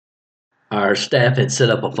Our staff had set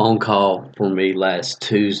up a phone call for me last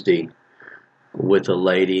Tuesday with a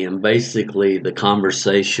lady, and basically the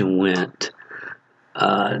conversation went,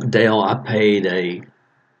 Dale, I paid a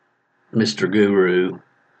Mr. Guru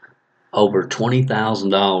over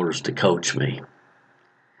 $20,000 to coach me.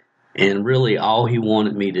 And really all he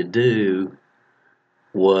wanted me to do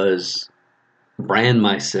was brand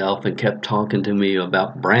myself, and kept talking to me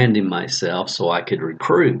about branding myself so I could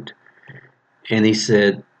recruit. And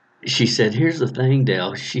she said, here's the thing,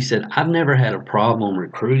 Dale. She said, I've never had a problem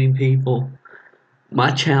recruiting people.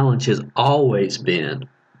 My challenge has always been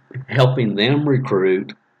helping them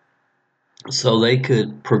recruit so they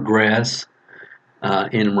could progress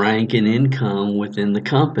in rank and income within the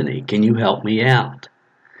company. Can you help me out?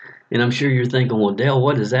 And I'm sure you're thinking, well, Dale,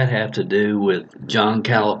 what does that have to do with John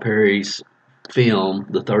Calipari's film,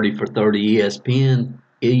 the 30 for 30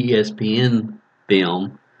 ESPN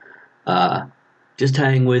film? Just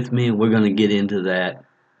hang with me, and we're going to get into that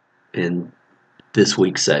in this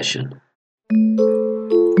week's session.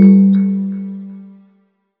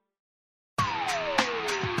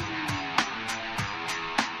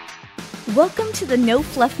 Welcome to the No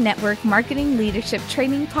Fluff Network Marketing Leadership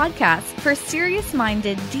Training Podcast for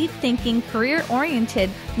serious-minded, deep-thinking,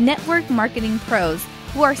 career-oriented network marketing pros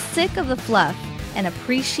who are sick of the fluff and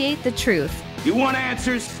appreciate the truth. You want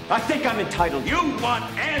answers? I think I'm entitled. You want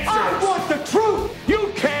answers? I want the truth!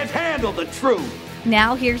 You can't handle the truth!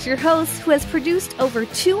 Now here's your host, who has produced over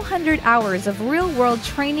 200 hours of real-world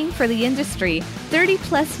training for the industry,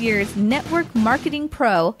 30-plus years network marketing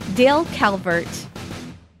pro, Dale Calvert.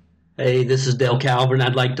 Hey, this is Dale Calvert, and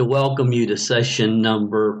I'd like to welcome you to session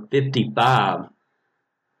number 55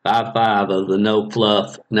 of the No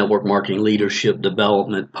Fluff Network Marketing Leadership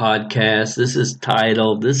Development Podcast. This is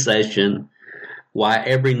titled, this session, Why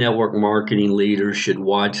Every Network Marketing Leader Should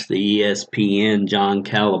Watch the ESPN John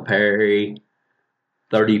Calipari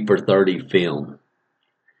 30 for 30 film.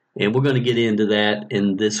 And we're going to get into that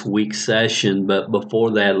in this week's session, but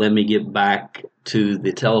before that, let me get back to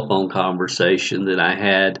the telephone conversation that I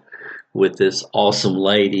had with this awesome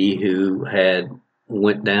lady who had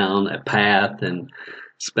went down a path and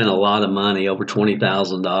spent a lot of money, over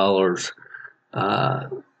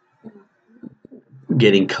 $20,000,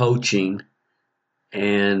 getting coaching,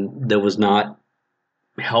 and that was not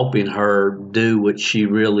helping her do what she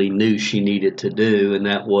really knew she needed to do, and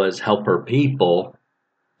that was help her people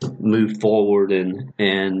move forward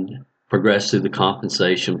and progress through the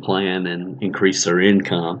compensation plan and increase their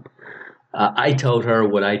income. I told her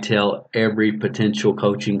what I tell every potential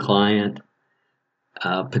coaching client,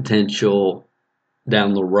 potential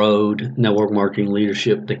down the road Network Marketing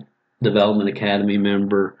Leadership Development Academy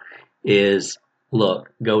member is,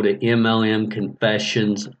 look, go to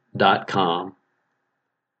MLMconfessions.com.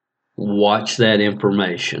 Watch that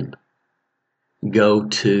information. Go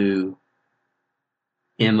to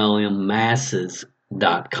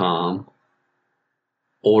MLMmasses.com.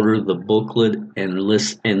 Order the booklet and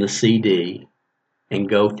the CD, and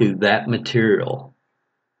go through that material.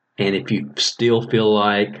 And if you still feel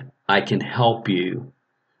like I can help you,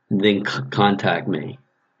 then contact me.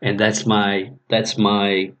 And that's my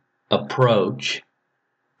approach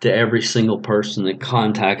to every single person that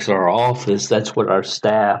contacts our office. That's what our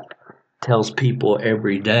staff tells people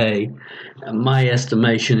every day. My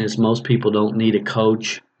estimation is most people don't need a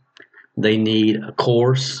coach. They need a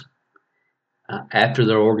course. After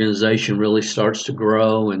their organization really starts to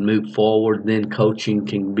grow and move forward, then coaching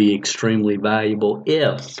can be extremely valuable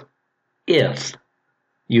if you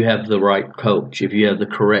have the right coach, if you have the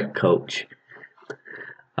correct coach.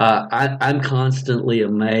 I'm constantly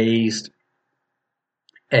amazed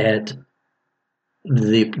at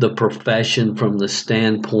the profession from the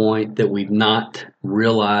standpoint that we've not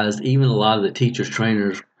realized, even a lot of the teachers,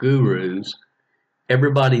 trainers, gurus,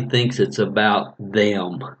 everybody thinks it's about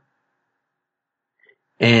them.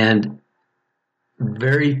 And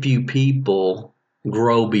very few people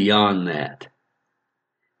grow beyond that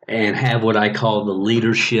and have what I call the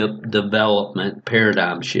leadership development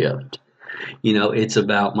paradigm shift. You know, it's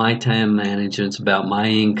about my time management, it's about my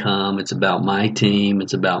income, it's about my team,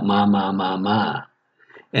 it's about my.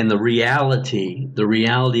 And the reality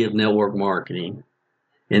of network marketing,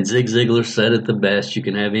 and Zig Ziglar said it the best, you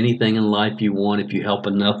can have anything in life you want if you help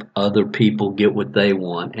enough other people get what they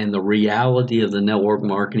want. And the reality of the network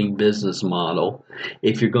marketing business model,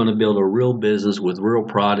 if you're going to build a real business with real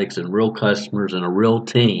products and real customers and a real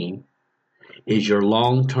team, is your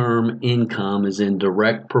long-term income is in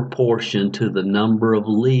direct proportion to the number of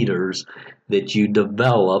leaders that you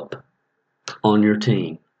develop on your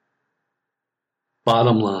team.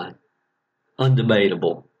 Bottom line,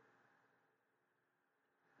 undebatable.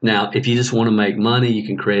 Now, if you just want to make money, you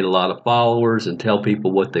can create a lot of followers and tell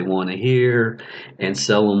people what they want to hear and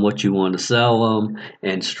sell them what you want to sell them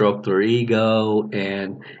and stroke their ego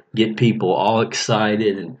and get people all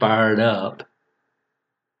excited and fired up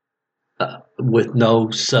with no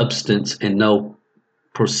substance and no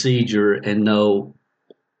procedure and no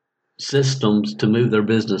systems to move their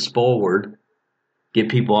business forward. Get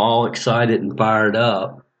people all excited and fired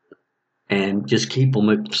up. And just keep them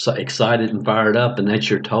excited and fired up, and that's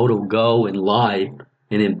your total goal in life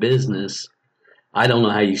and in business. I don't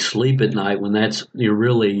know how you sleep at night when that's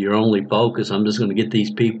your only focus. I'm just going to get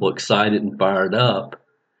these people excited and fired up.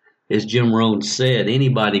 As Jim Rohn said,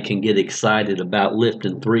 anybody can get excited about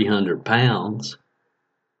lifting 300 pounds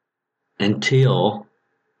until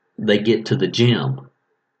they get to the gym.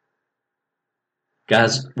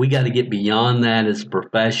 Guys, we got to get beyond that as a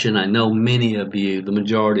profession. I know many of you, the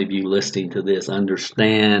majority of you listening to this,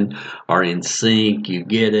 understand, are in sync. You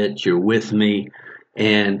get it. You're with me.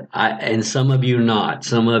 And some of you are not.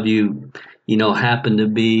 Some of you, happen to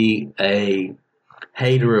be a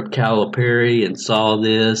hater of Calipari and saw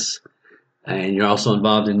this. And you're also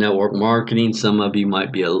involved in network marketing. Some of you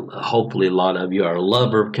might be, hopefully a lot of you are a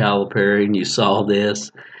lover of Calipari and you saw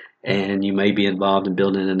this. And you may be involved in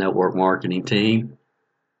building a network marketing team.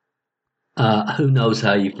 Who knows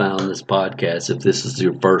how you found this podcast if this is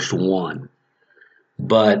your first one.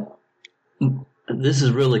 But this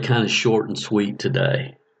is really kind of short and sweet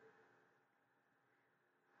today.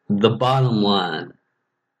 The bottom line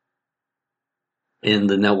in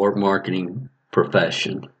the network marketing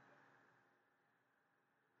profession,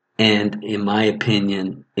 and in my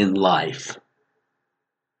opinion, in life,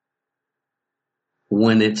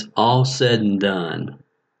 when it's all said and done,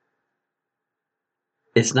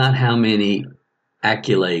 it's not how many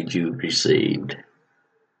accolades you received,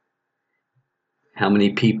 how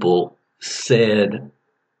many people said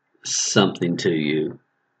something to you.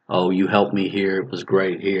 Oh, you helped me here. It was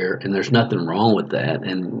great here. And there's nothing wrong with that.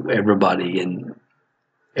 And everybody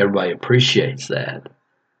appreciates that.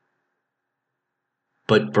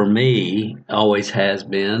 But for me, always has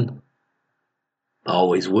been,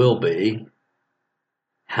 always will be,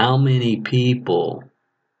 how many people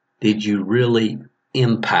did you really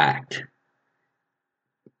impact?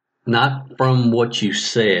 Not from what you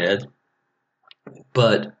said,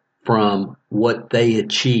 but from what they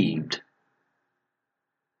achieved.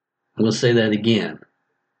 I'm going to say that again.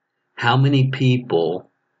 How many people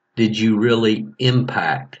did you really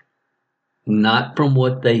impact? Not from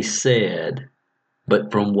what they said,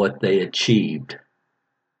 but from what they achieved.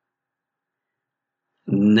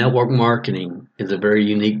 Network marketing is a very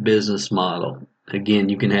unique business model. Again,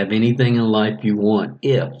 you can have anything in life you want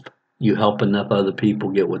if you help enough other people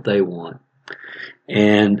get what they want.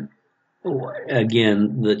 And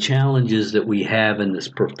again, the challenges that we have in this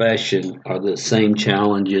profession are the same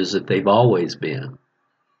challenges that they've always been.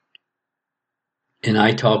 And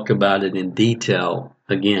I talk about it in detail,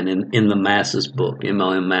 again, in the Masses book,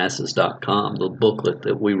 MLMmasses.com, the booklet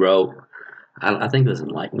that we wrote, I think it was in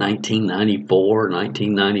like 1994,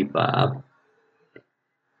 1995.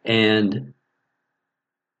 And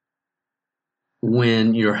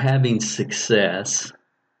when you're having success,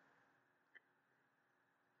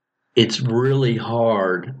 it's really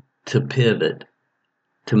hard to pivot,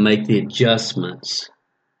 to make the adjustments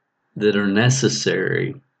that are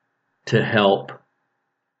necessary to help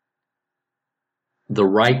the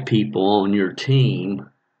right people on your team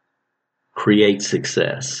create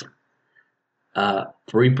success.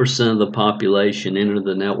 3% of the population enter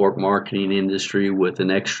the network marketing industry with an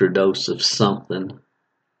extra dose of something.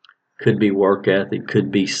 Could be work ethic,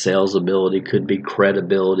 could be sales ability, could be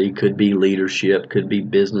credibility, could be leadership, could be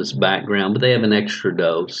business background, but they have an extra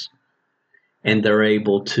dose. And they're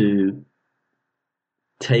able to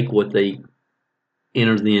take what they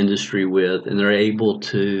entered the industry with, and they're able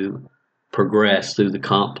to progress through the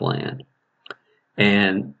comp plan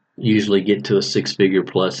and usually get to a six-figure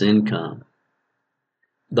plus income.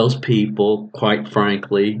 Those people, quite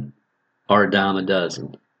frankly, are a dime a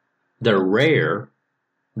dozen. They're rare.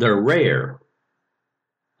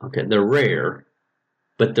 Okay, they're rare,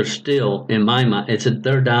 but they're still, in my mind,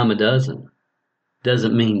 they're a dime a dozen.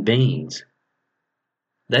 Doesn't mean beans.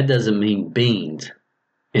 That doesn't mean beans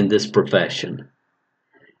in this profession.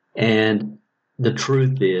 And the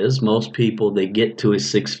truth is, most people, they get to a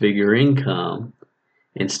six-figure income,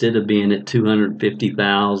 instead of being at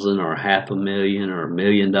 $250,000 or $500,000 or $1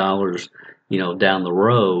 million, down the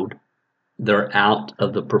road, they're out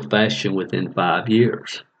of the profession within 5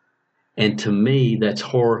 years. And to me, that's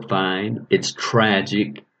horrifying. It's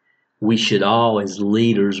tragic. We should all, as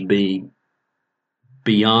leaders, be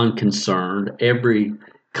beyond concerned. Every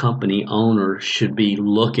company owner should be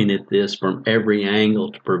looking at this from every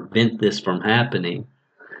angle to prevent this from happening.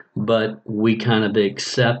 But we kind of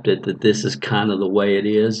accepted that this is kind of the way it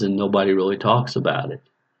is, and nobody really talks about it.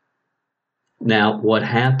 Now, what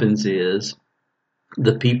happens is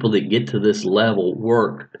the people that get to this level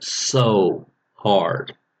work so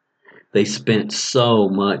hard. They spent so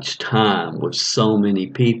much time with so many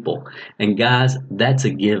people. And guys, that's a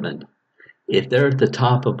given. If they're at the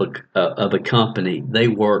top of a company, they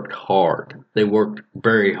worked hard. They worked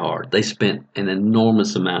very hard. They spent an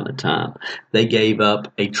enormous amount of time. They gave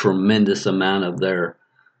up a tremendous amount of their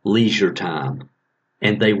leisure time,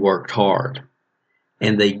 and they worked hard.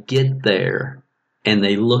 And they get there, and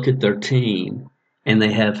they look at their team, and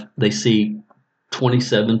they see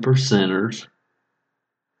 27%ers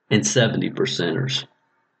and 70%ers.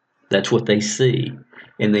 That's what they see.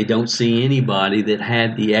 And they don't see anybody that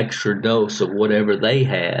had the extra dose of whatever they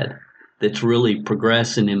had that's really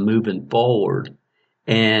progressing and moving forward.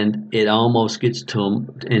 And it almost gets to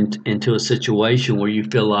them into a situation where you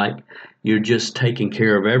feel like you're just taking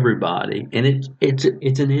care of everybody. And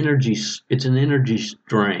it's an energy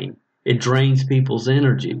drain. It drains people's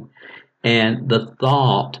energy. And the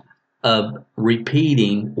thought of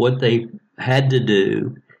repeating what they had to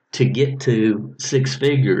do to get to six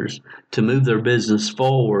figures to move their business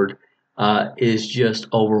forward is just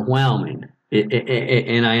overwhelming.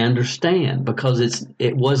 And I understand, because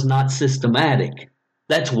it was not systematic.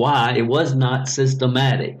 That's why it was not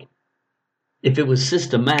systematic. If it was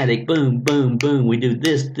systematic, boom, boom, boom, we do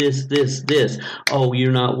this, this, this, this. Oh,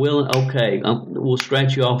 you're not willing? Okay, we'll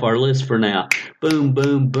scratch you off our list for now. Boom,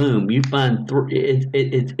 boom, boom. You find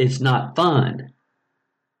it's not fun.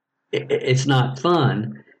 It's not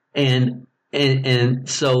fun. And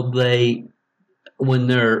so when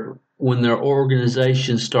their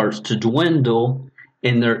organization starts to dwindle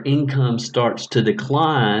and their income starts to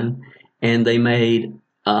decline, and they made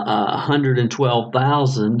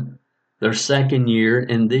 $112,000 their second year,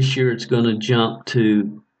 and this year it's going to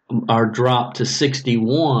drop to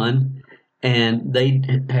 61, and they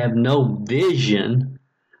have no vision.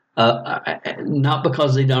 Not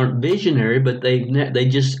because they aren't visionary, but they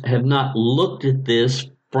just have not looked at this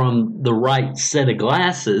from the right set of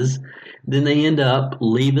glasses. Then they end up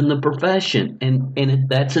leaving the profession, and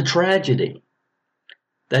that's a tragedy.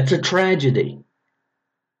 That's a tragedy.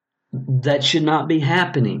 That should not be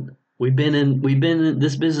happening. We've been in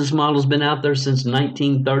this business model's been out there since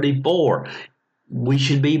 1934. We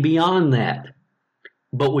should be beyond that,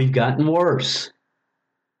 but we've gotten worse.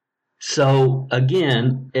 So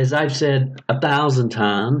again, as I've said 1,000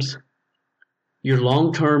 times, your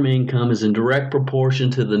long-term income is in direct proportion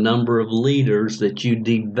to the number of leaders that you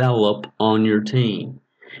develop on your team.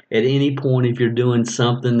 At any point, if you're doing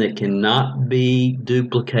something that cannot be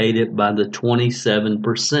duplicated by the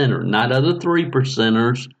 27%er, not other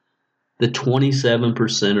 3%ers, the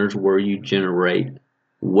 27%ers where you generate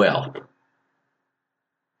wealth.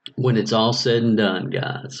 When it's all said and done,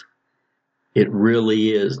 guys, it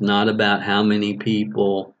really is not about how many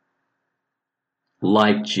people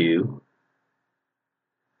liked you,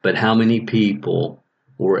 but how many people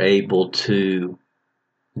were able to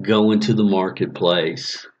go into the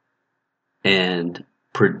marketplace and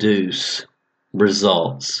produce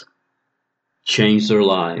results, change their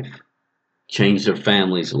life, change their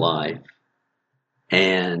family's life,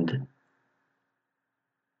 and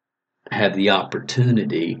have the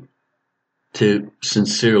opportunity to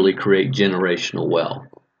sincerely create generational wealth.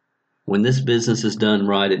 When this business is done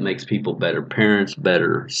right, it makes people better parents,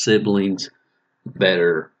 better siblings,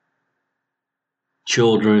 better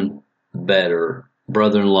children, better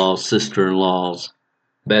brother-in-laws, sister-in-laws,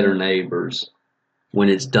 better neighbors. When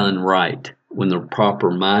it's done right, when the proper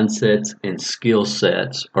mindsets and skill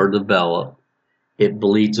sets are developed, it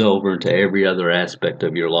bleeds over into every other aspect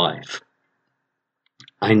of your life.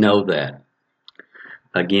 I know that.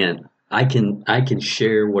 Again, I can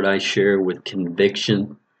share what I share with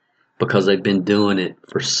conviction because I've been doing it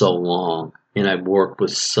for so long, and I've worked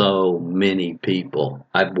with so many people.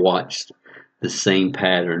 I've watched the same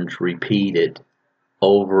patterns repeated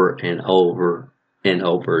over and over and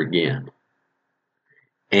over again.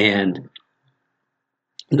 And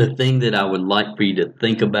the thing that I would like for you to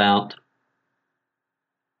think about,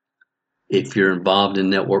 if you're involved in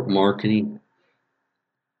network marketing,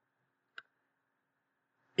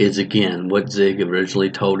 is again what Zig originally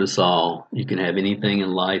told us all. You can have anything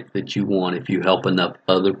in life that you want if you help enough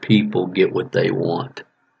other people get what they want.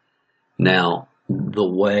 Now, the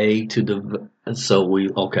way to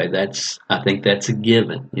I think that's a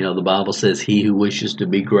given. You know, the Bible says, he who wishes to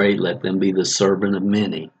be great, let them be the servant of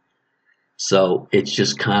many. So it's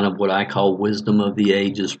just kind of what I call wisdom of the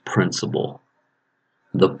ages principle.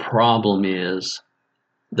 The problem is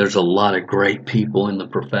there's a lot of great people in the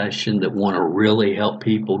profession that want to really help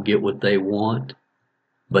people get what they want,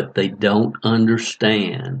 but they don't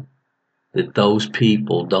understand that those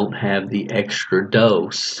people don't have the extra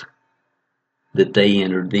dose that they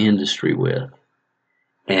entered the industry with.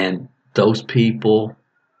 And those people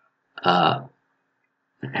have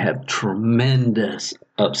tremendous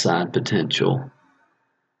upside potential,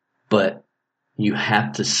 but you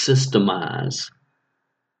have to systemize,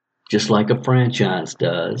 just like a franchise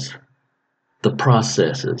does, the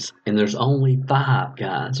processes. And there's only 5,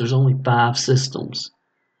 guys. There's only 5 systems.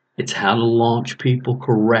 It's how to launch people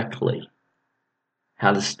correctly,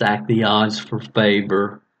 how to stack the odds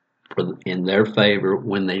in their favor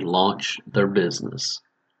when they launch their business.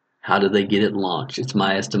 How do they get it launched? It's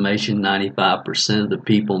my estimation 95% of the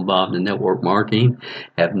people involved in network marketing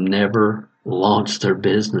have never launched their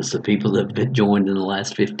business, the people that have been joined in the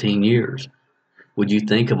last 15 years. Would you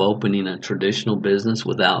think of opening a traditional business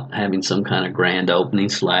without having some kind of grand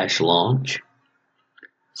opening / launch?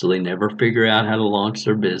 So they never figure out how to launch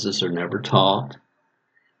their business. They're never taught.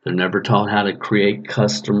 They're never taught how to create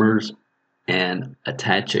customers and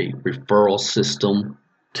attach a referral system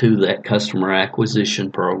to that customer acquisition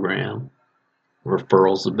program.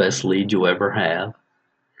 Referral's the best lead you'll ever have.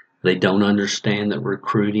 They don't understand that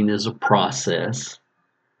recruiting is a process.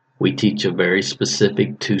 We teach a very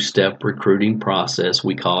specific 2-step recruiting process.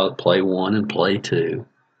 We call it play 1 and play 2.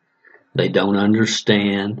 They don't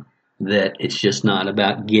understand that it's just not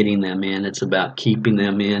about getting them in. It's about keeping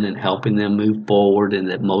them in and helping them move forward, and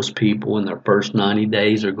that most people in their first 90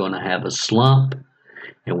 days are going to have a slump.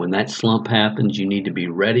 And when that slump happens, you need to be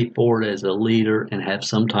ready for it as a leader and have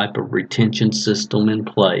some type of retention system in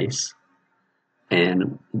place.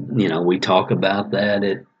 And, we talk about that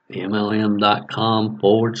at MLM.com /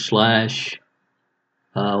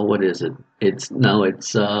 what is it? It's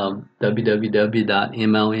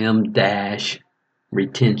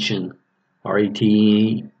www.mlm-retention,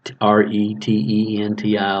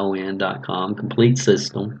 retention.com, complete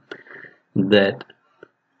system that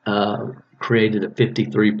created a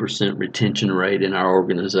 53% retention rate in our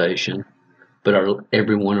organization. But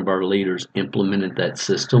every one of our leaders implemented that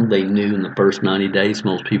system. They knew in the first 90 days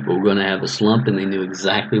most people were going to have a slump, and they knew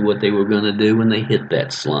exactly what they were going to do when they hit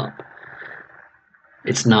that slump.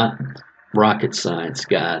 It's not rocket science,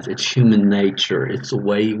 guys. It's human nature. It's the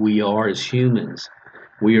way we are as humans.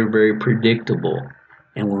 We are very predictable.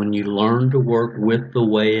 And when you learn to work with the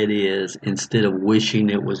way it is instead of wishing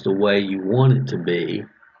it was the way you want it to be,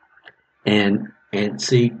 and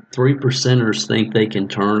see, 3%ers think they can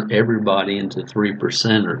turn everybody into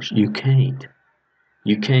 3%ers. You can't.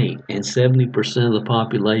 You can't. And 70% of the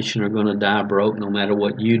population are going to die broke no matter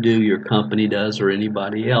what you do, your company does, or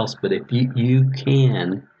anybody else. But if you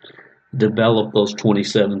can develop those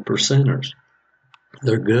 27%ers,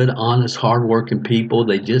 they're good, honest, hardworking people.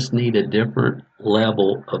 They just need a different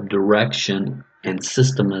level of direction and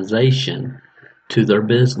systemization to their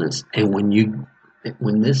business. And when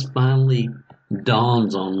this finally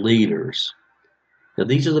dawns on leaders, now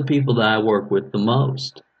these are the people that I work with the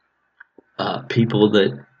most. People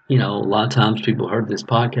that, a lot of times people heard this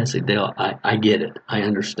podcast say, Dale, I get it. I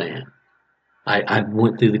understand. I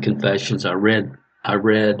went through the confessions. I read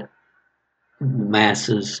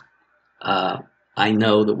masses. I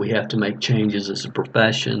know that we have to make changes as a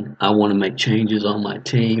profession. I want to make changes on my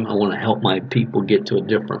team. I want to help my people get to a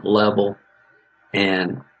different level,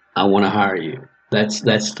 and I want to hire you. That's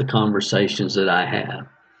the conversations that I have.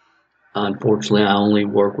 Unfortunately, I only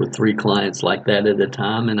work with 3 clients like that at a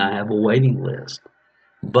time, and I have a waiting list.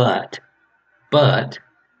 But,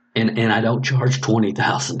 and I don't charge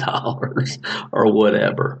 $20,000 or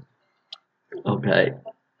whatever. Okay,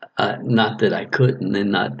 not that I couldn't,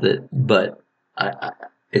 and not that, but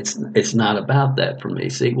it's not about that for me.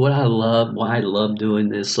 See, why I love doing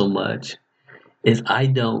this so much is I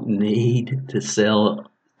don't need to sell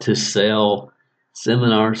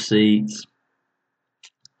seminar seats,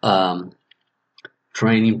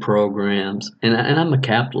 training programs, and I'm a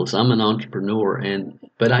capitalist. I'm an entrepreneur,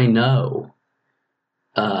 but I know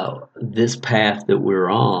this path that we're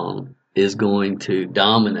on is going to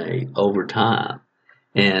dominate over time.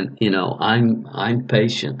 And I'm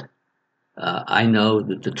patient. I know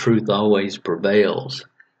that the truth always prevails.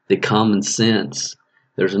 The common sense.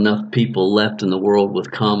 There's enough people left in the world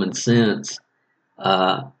with common sense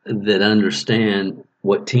that understand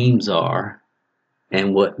what teams are,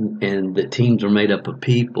 and that teams are made up of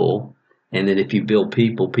people, and that if you build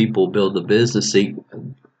people, people build the business. See,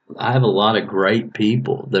 I have a lot of great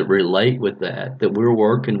people that relate with that we're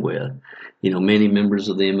working with, many members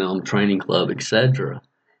of the MLM Training Club, etc.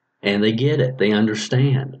 And they get it. They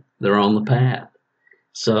understand. They're on the path.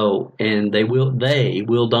 So, and they will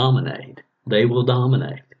dominate. They will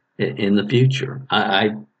dominate in the future.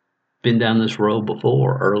 I've been down this road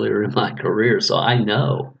before earlier in my career, so I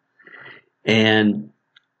know. And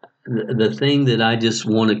the thing that I just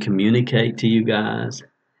want to communicate to you guys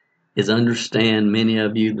is understand, many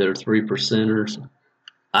of you that are 3%ers,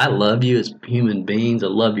 I love you as human beings. I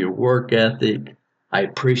love your work ethic. I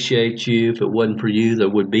appreciate you. If it wasn't for you, there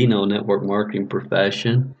would be no network marketing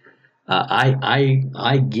profession.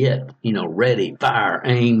 I get, ready, fire,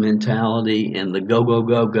 aim mentality and the go, go,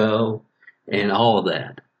 go, go and all of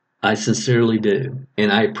that. I sincerely do.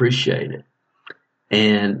 And I appreciate it.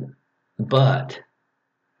 But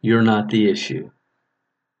you're not the issue.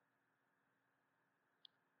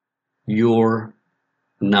 You're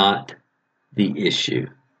not the issue.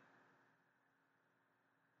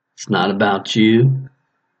 It's not about you.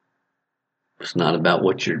 It's not about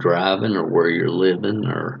what you're driving or where you're living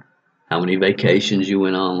or how many vacations you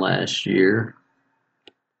went on last year.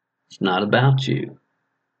 It's not about you.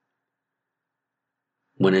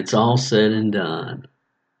 When it's all said and done,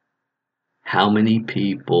 how many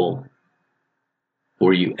people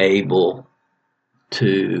were you able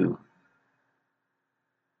to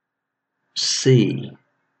see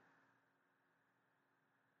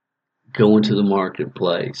go into the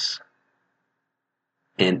marketplace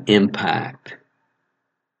and impact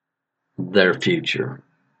their future,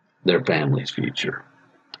 their family's future?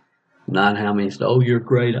 Not how many say, "Oh, you're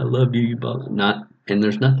great, I love you," and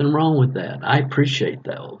there's nothing wrong with that. I appreciate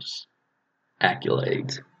those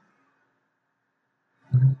accolades.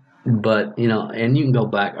 But, and you can go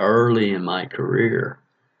back early in my career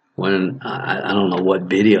when I don't know what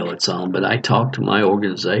video it's on, but I talked to my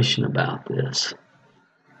organization about this.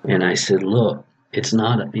 And I said, look, it's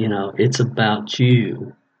not, it's about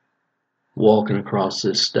you walking across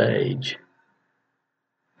this stage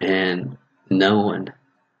and knowing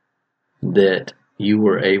that you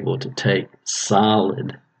were able to take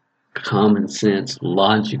solid, common sense,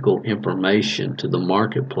 logical information to the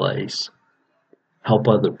marketplace, help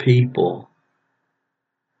other people,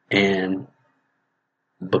 and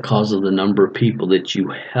because of the number of people that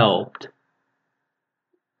you helped,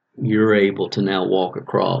 you're able to now walk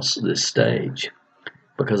across this stage.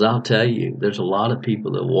 Because I'll tell you, there's a lot of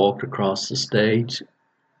people that walked across the stage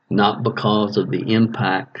not because of the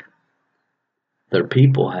impact their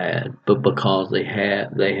people had, but because they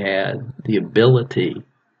had the ability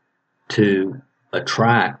to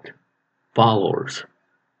attract followers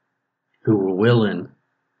who were willing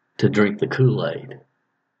to drink the Kool-Aid.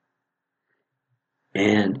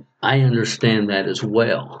 And I understand that as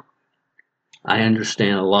well. I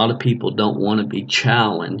understand a lot of people don't want to be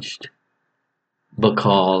challenged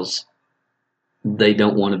because they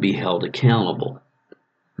don't want to be held accountable.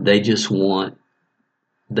 They just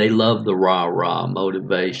they love the rah-rah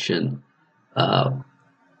motivation.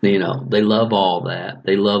 They love all that.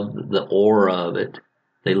 They love the aura of it.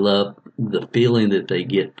 They love the feeling that they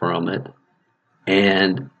get from it.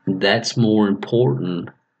 And that's more important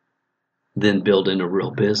than building a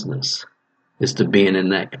real business, is to being in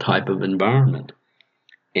that type of environment.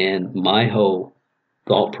 And my whole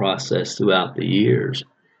thought process throughout the years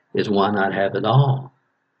is, why not have it all?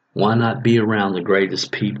 Why not be around the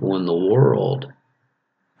greatest people in the world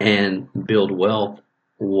and build wealth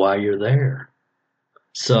while you're there?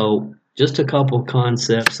 So just a couple of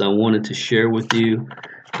concepts I wanted to share with you.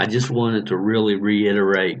 I just wanted to really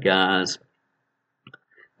reiterate, guys,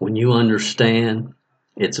 when you understand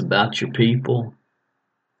it's about your people,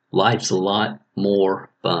 life's a lot more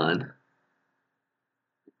fun.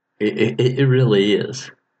 It really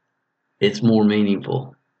is. It's more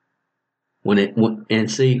meaningful.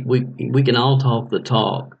 And see, we can all talk the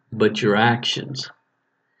talk, but your actions,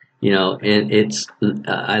 and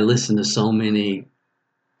I listen to so many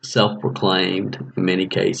self-proclaimed, in many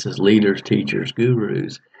cases, leaders, teachers,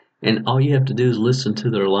 gurus, and all you have to do is listen to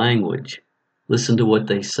their language, listen to what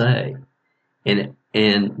they say, and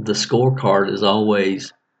the scorecard is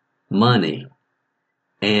always money.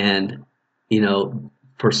 And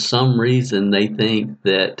for some reason they think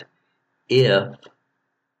that if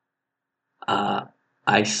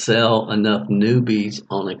I sell enough newbies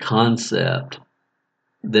on a concept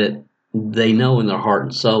that they know in their heart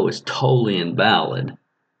and soul is totally invalid,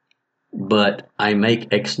 but I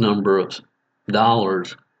make X number of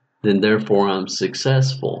dollars, then therefore I'm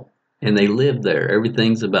successful. And they live there.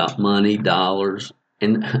 Everything's about money, dollars.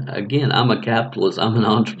 And again, I'm a capitalist. I'm an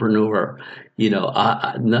entrepreneur.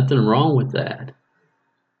 Nothing wrong with that.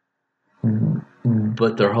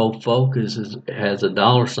 but their whole focus has a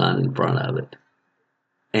dollar sign in front of it.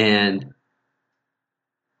 And,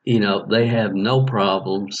 they have no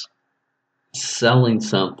problems selling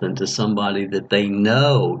something to somebody that they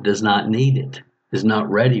know does not need it, is not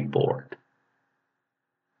ready for it,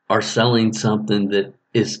 or selling something that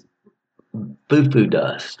is foo-foo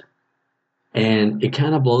dust. And it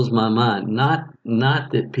kind of blows my mind. Not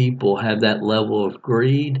that people have that level of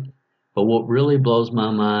greed, but what really blows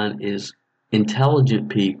my mind is intelligent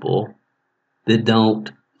people that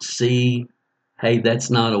don't see, hey, that's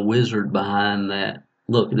not a wizard behind that.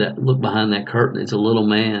 Look behind that curtain. It's a little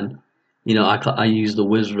man. I use the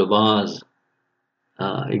Wizard of Oz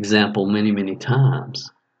example many, many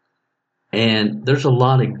times. And there's a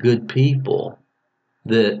lot of good people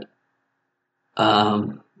that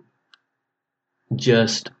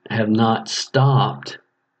just have not stopped,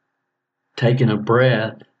 taken a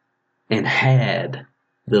breath, and had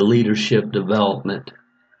the leadership development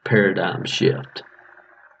paradigm shift.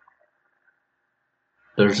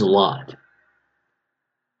 There's a lot.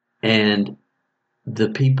 And the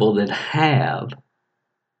people that have,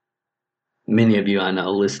 many of you I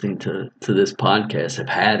know listening to this podcast have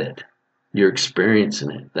had it. You're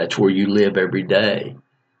experiencing it. That's where you live every day.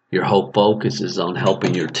 Your whole focus is on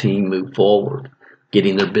helping your team move forward,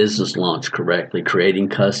 getting their business launched correctly, creating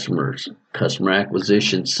customers, customer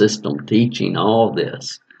acquisition system, teaching, all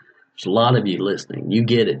this. There's a lot of you listening. You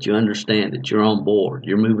get it. You understand it. You're on board.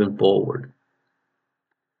 You're moving forward.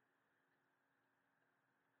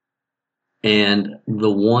 And the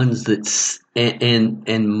ones that,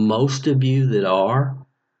 and most of you that are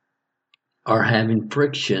having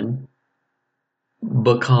friction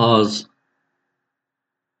because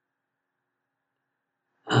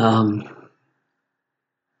the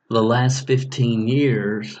last 15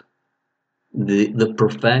 years, the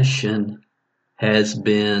profession has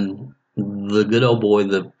been, the good old boy,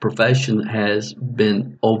 the profession has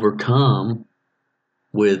been overcome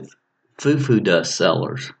with foo-foo dust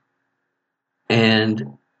sellers.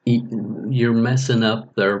 And you're messing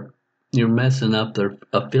up their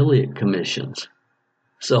affiliate commissions.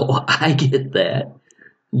 So I get that.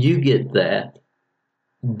 You get that.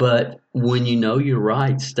 But when you know you're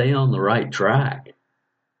right, stay on the right track.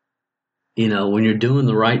 When you're doing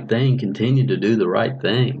the right thing, continue to do the right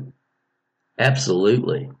thing.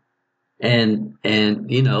 Absolutely. And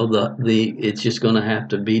it's just going to have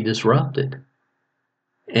to be disrupted.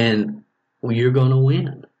 And you're going to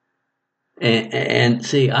win. And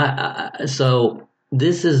see, so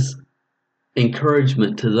this is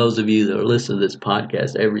encouragement to those of you that are listening to this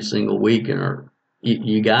podcast every single week and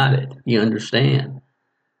you got it. You understand.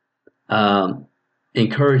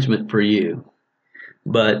 Encouragement for you.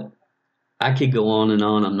 But I could go on and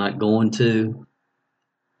on. I'm not going to.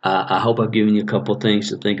 I hope I've given you a couple of things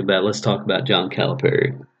to think about. Let's talk about John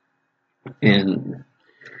Calipari. And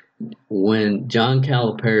when John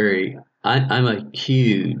Calipari, I'm a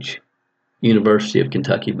huge University of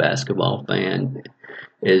Kentucky basketball fan.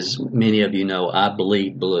 As many of you know, I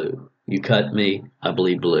bleed blue. You cut me, I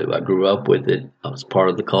bleed blue. I grew up with it. I was part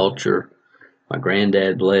of the culture. My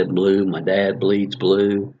granddad bled blue. My dad bleeds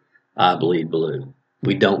blue. I bleed blue.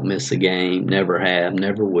 We don't miss a game. Never have.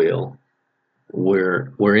 Never will.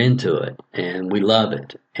 We're into it, and we love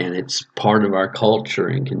it, and it's part of our culture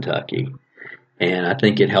in Kentucky. And I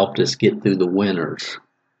think it helped us get through the winters.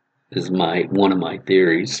 Is one of my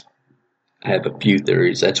theories. I have a few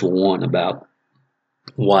theories. That's one about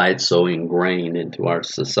why it's so ingrained into our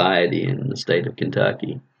society in the state of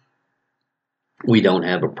Kentucky. We don't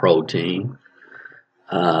have a pro team.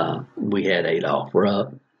 We had Adolph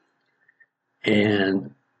Rupp.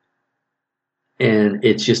 And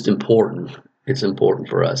it's just important. It's important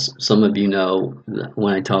for us. Some of you know that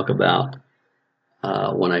when I talk about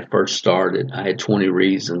when I first started, I had 20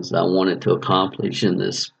 reasons I wanted to accomplish in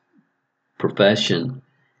this profession.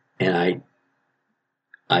 And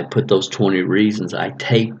I put those 20 reasons, I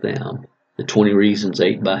take them, the 20 reasons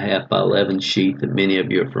 8 by half by 11 sheet that many of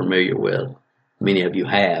you are familiar with, many of you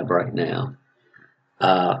have right now.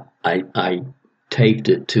 I taped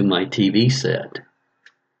it to my TV set.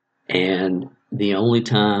 And the only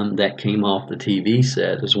time that came off the TV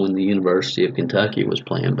set is when the University of Kentucky was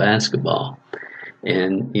playing basketball.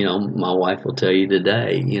 And, my wife will tell you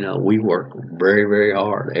today, we work very, very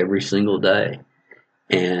hard every single day.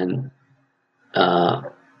 And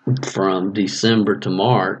from December to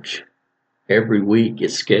March, every week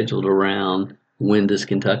is scheduled around when does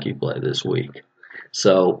Kentucky play this week.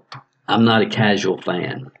 So I'm not a casual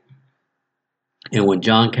fan. And when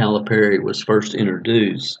John Calipari was first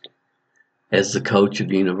introduced as the coach of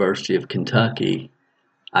the University of Kentucky,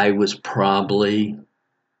 I was probably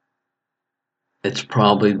it's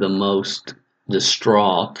probably the most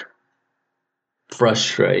distraught,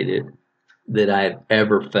 frustrated that I've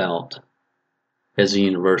ever felt as a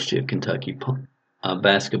University of Kentucky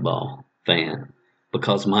basketball fan,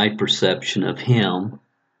 because my perception of him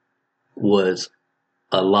was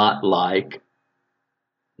a lot like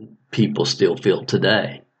people still feel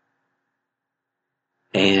today.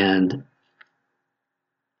 And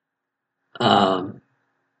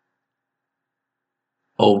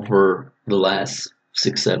over the last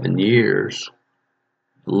 6-7 years,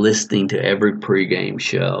 listening to every pregame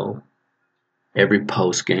show, every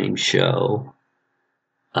postgame show,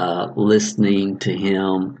 listening to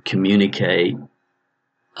him communicate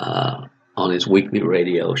on his weekly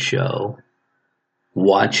radio show,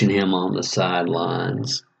 watching him on the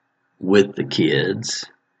sidelines with the kids,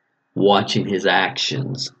 watching his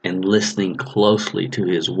actions and listening closely to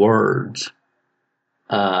his words,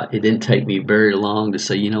 it didn't take me very long to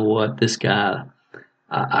say, you know what, this guy,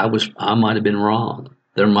 I might have been wrong.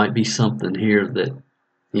 There might be something here that,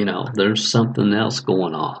 there's something else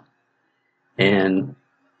going on. And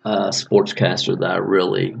a sportscaster that I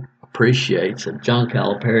really appreciate said John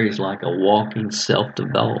Calipari is like a walking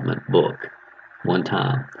self-development book one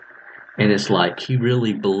time. And it's like he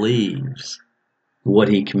really believes what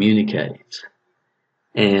he communicates.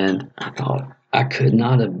 And I thought,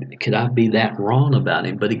 could I be that wrong about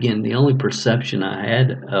him? But again, the only perception I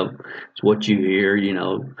had of what you hear, he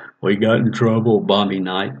got in trouble, Bobby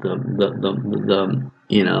Knight, the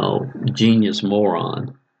genius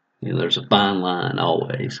moron. There's a fine line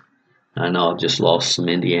always. I know I've just lost some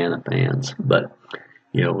Indiana fans, but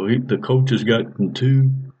the coach has gotten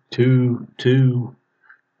two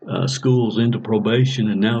schools into probation,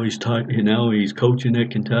 and now he's coaching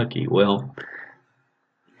at Kentucky. Well,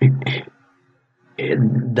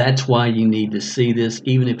 that's why you need to see this,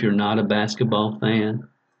 even if you're not a basketball fan.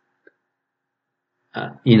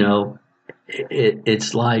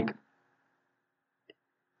 It's like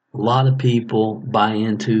a lot of people buy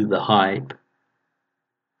into the hype,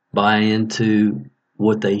 buy into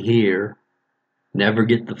what they hear, never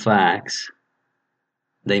get the facts.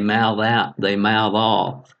 They mouth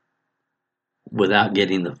off without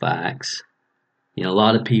getting the facts. A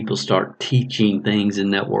lot of people start teaching things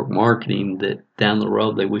in network marketing that down the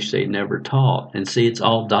road they wish they'd never taught. And see, it's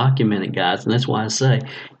all documented, guys. And that's why I say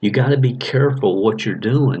you got to be careful what you're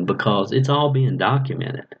doing, because it's all being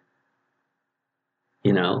documented.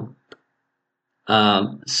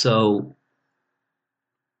 So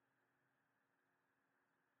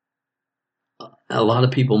a lot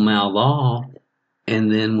of people mouth off,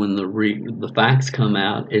 and then when the facts come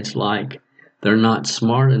out, it's like they're not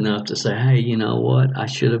smart enough to say, hey, you know what? I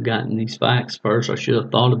should have gotten these facts first. I should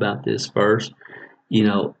have thought about this first.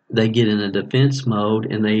 They get in a defense mode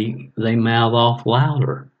and they mouth off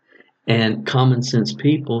louder. And common sense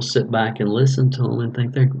people sit back and listen to them and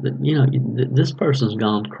think this person's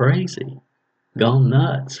gone crazy, gone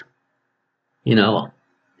nuts.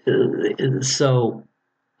 So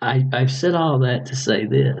I've said all that to say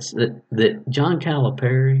this, that John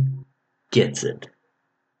Calipari gets it.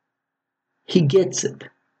 He gets it.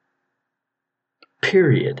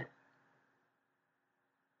 Period.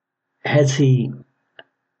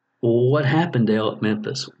 What happened, Dale, at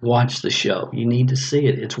Memphis? Watch the show. You need to see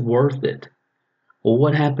it. It's worth it. Well,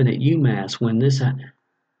 what happened at UMass when this happened?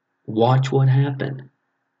 Watch what happened.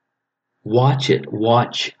 Watch it.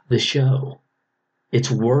 Watch the show.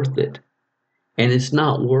 It's worth it. And it's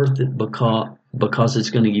not worth it because it's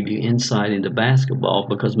going to give you insight into basketball,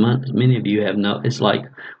 because many of you have it's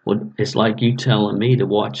like you telling me to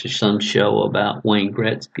watch some show about Wayne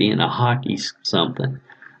Gretzky and a hockey something.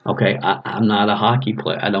 Okay, I'm not a hockey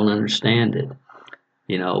player. I don't understand it.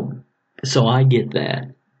 So I get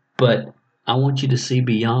that. But I want you to see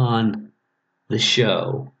beyond the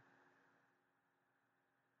show.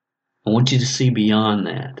 I want you to see beyond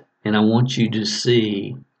that. And I want you to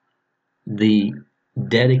see the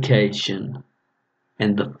dedication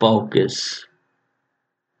and the focus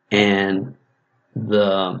and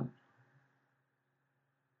the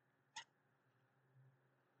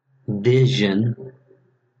vision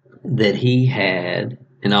that he had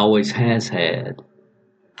and always has had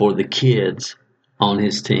for the kids on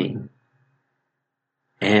his team.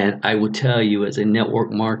 And I would tell you, as a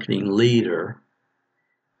network marketing leader,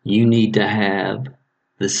 you need to have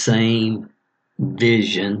the same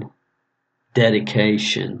vision,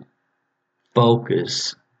 dedication,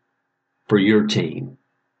 focus for your team.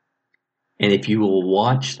 And if you will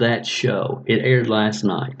watch that show, it aired last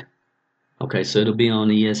night. Okay, so it'll be on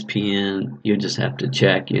ESPN. You'll just have to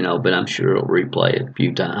check, but I'm sure it'll replay it a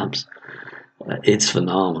few times. It's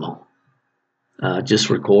phenomenal. just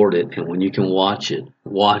record it. And when you can watch it,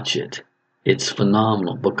 watch it. It's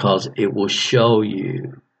phenomenal because it will show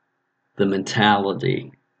you the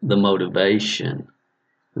mentality, the motivation,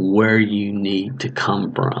 where you need to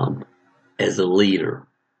come from as a leader.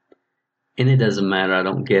 And it doesn't matter, I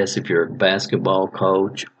don't guess, if you're a basketball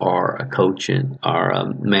coach or a coaching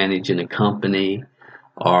or managing a company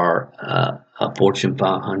or a Fortune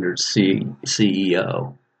 500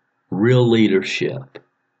 CEO. Real leadership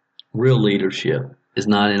is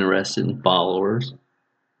not interested in followers.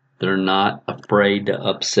 They're not afraid to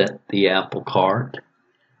upset the apple cart.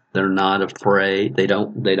 They're not afraid. They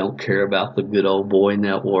don't care about the good old boy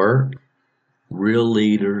network. Real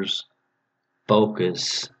leaders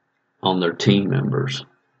focus on their team members'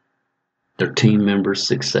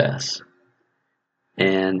 success.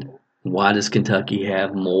 And why does Kentucky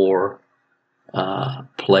have more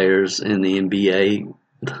players in the NBA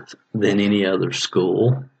than any other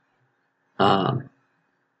school?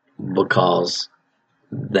 Because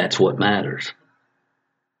that's what matters.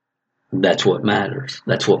 That's what matters.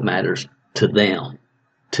 That's what matters to them,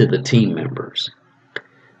 to the team members.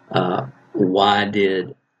 Why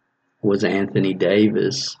was Anthony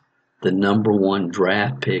Davis the number 1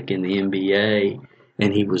 draft pick in the NBA,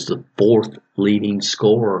 and he was the 4th leading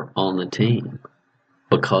scorer on the team?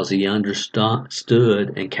 Because he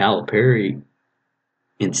understood, and Calipari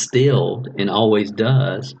instilled, and always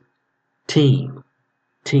does, team.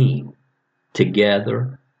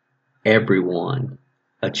 Together, everyone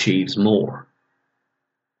achieves more.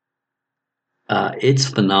 It's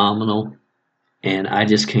phenomenal, and I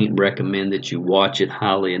just can't recommend that you watch it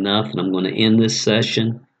highly enough. And I'm going to end this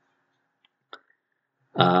session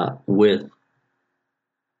with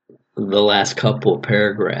the last couple of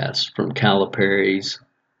paragraphs from Calipari's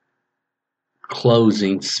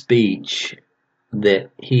closing speech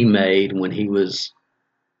that he made when he was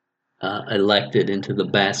elected into the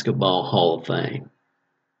Basketball Hall of Fame,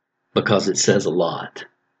 because it says a lot.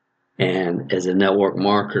 And as a network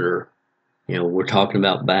marketer, we're talking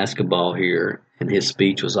about basketball here, and his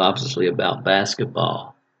speech was obviously about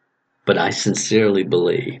basketball. But I sincerely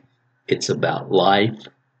believe it's about life,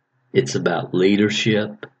 it's about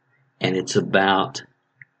leadership, and it's about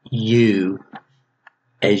you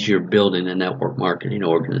as you're building a network marketing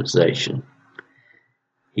organization.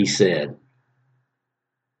 He said,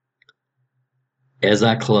 "As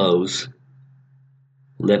I close,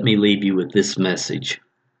 let me leave you with this message.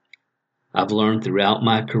 I've learned throughout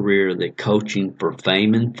my career that coaching for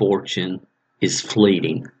fame and fortune is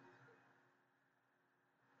fleeting.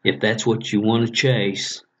 If that's what you want to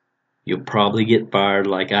chase, you'll probably get fired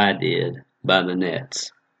like I did by the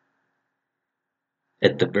Nets.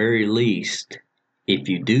 At the very least, if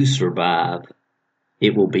you do survive,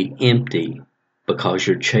 it will be empty because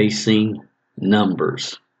you're chasing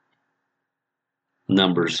numbers.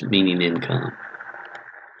 Numbers meaning income.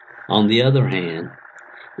 On the other hand,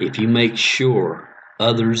 if you make sure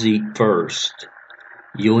others eat first,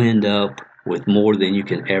 you'll end up with more than you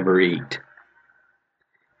can ever eat.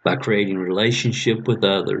 By creating relationship with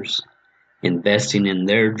others, investing in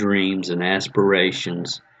their dreams and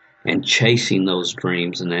aspirations, and chasing those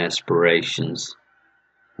dreams and aspirations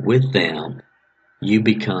with them, you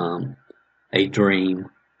become a dream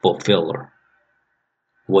fulfiller.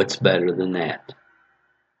 What's better than that?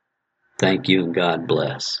 Thank you and God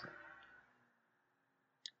bless."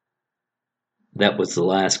 That was the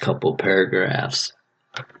last couple paragraphs.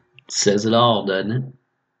 It says it all, doesn't it?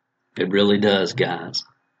 It really does, guys.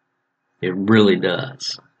 It really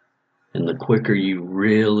does. And the quicker you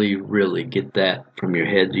really, really get that from your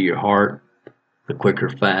head to your heart, the quicker,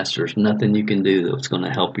 faster. There's nothing you can do that's going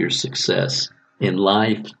to help your success in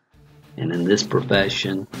life and in this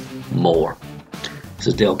profession more. This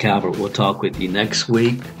is Dale Calvert. We'll talk with you next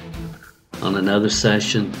week on another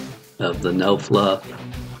session of the No Fluff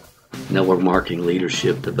Network Marketing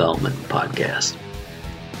Leadership Development Podcast.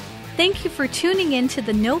 Thank you for tuning in to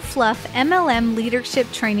the No Fluff MLM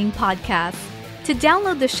Leadership Training Podcast. To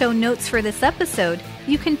download the show notes for this episode,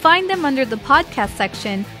 you can find them under the podcast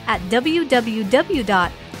section at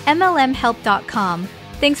www.mlmhelp.com.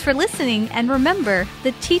 Thanks for listening, and remember,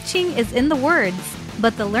 the teaching is in the words,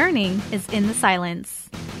 but the learning is in the silence.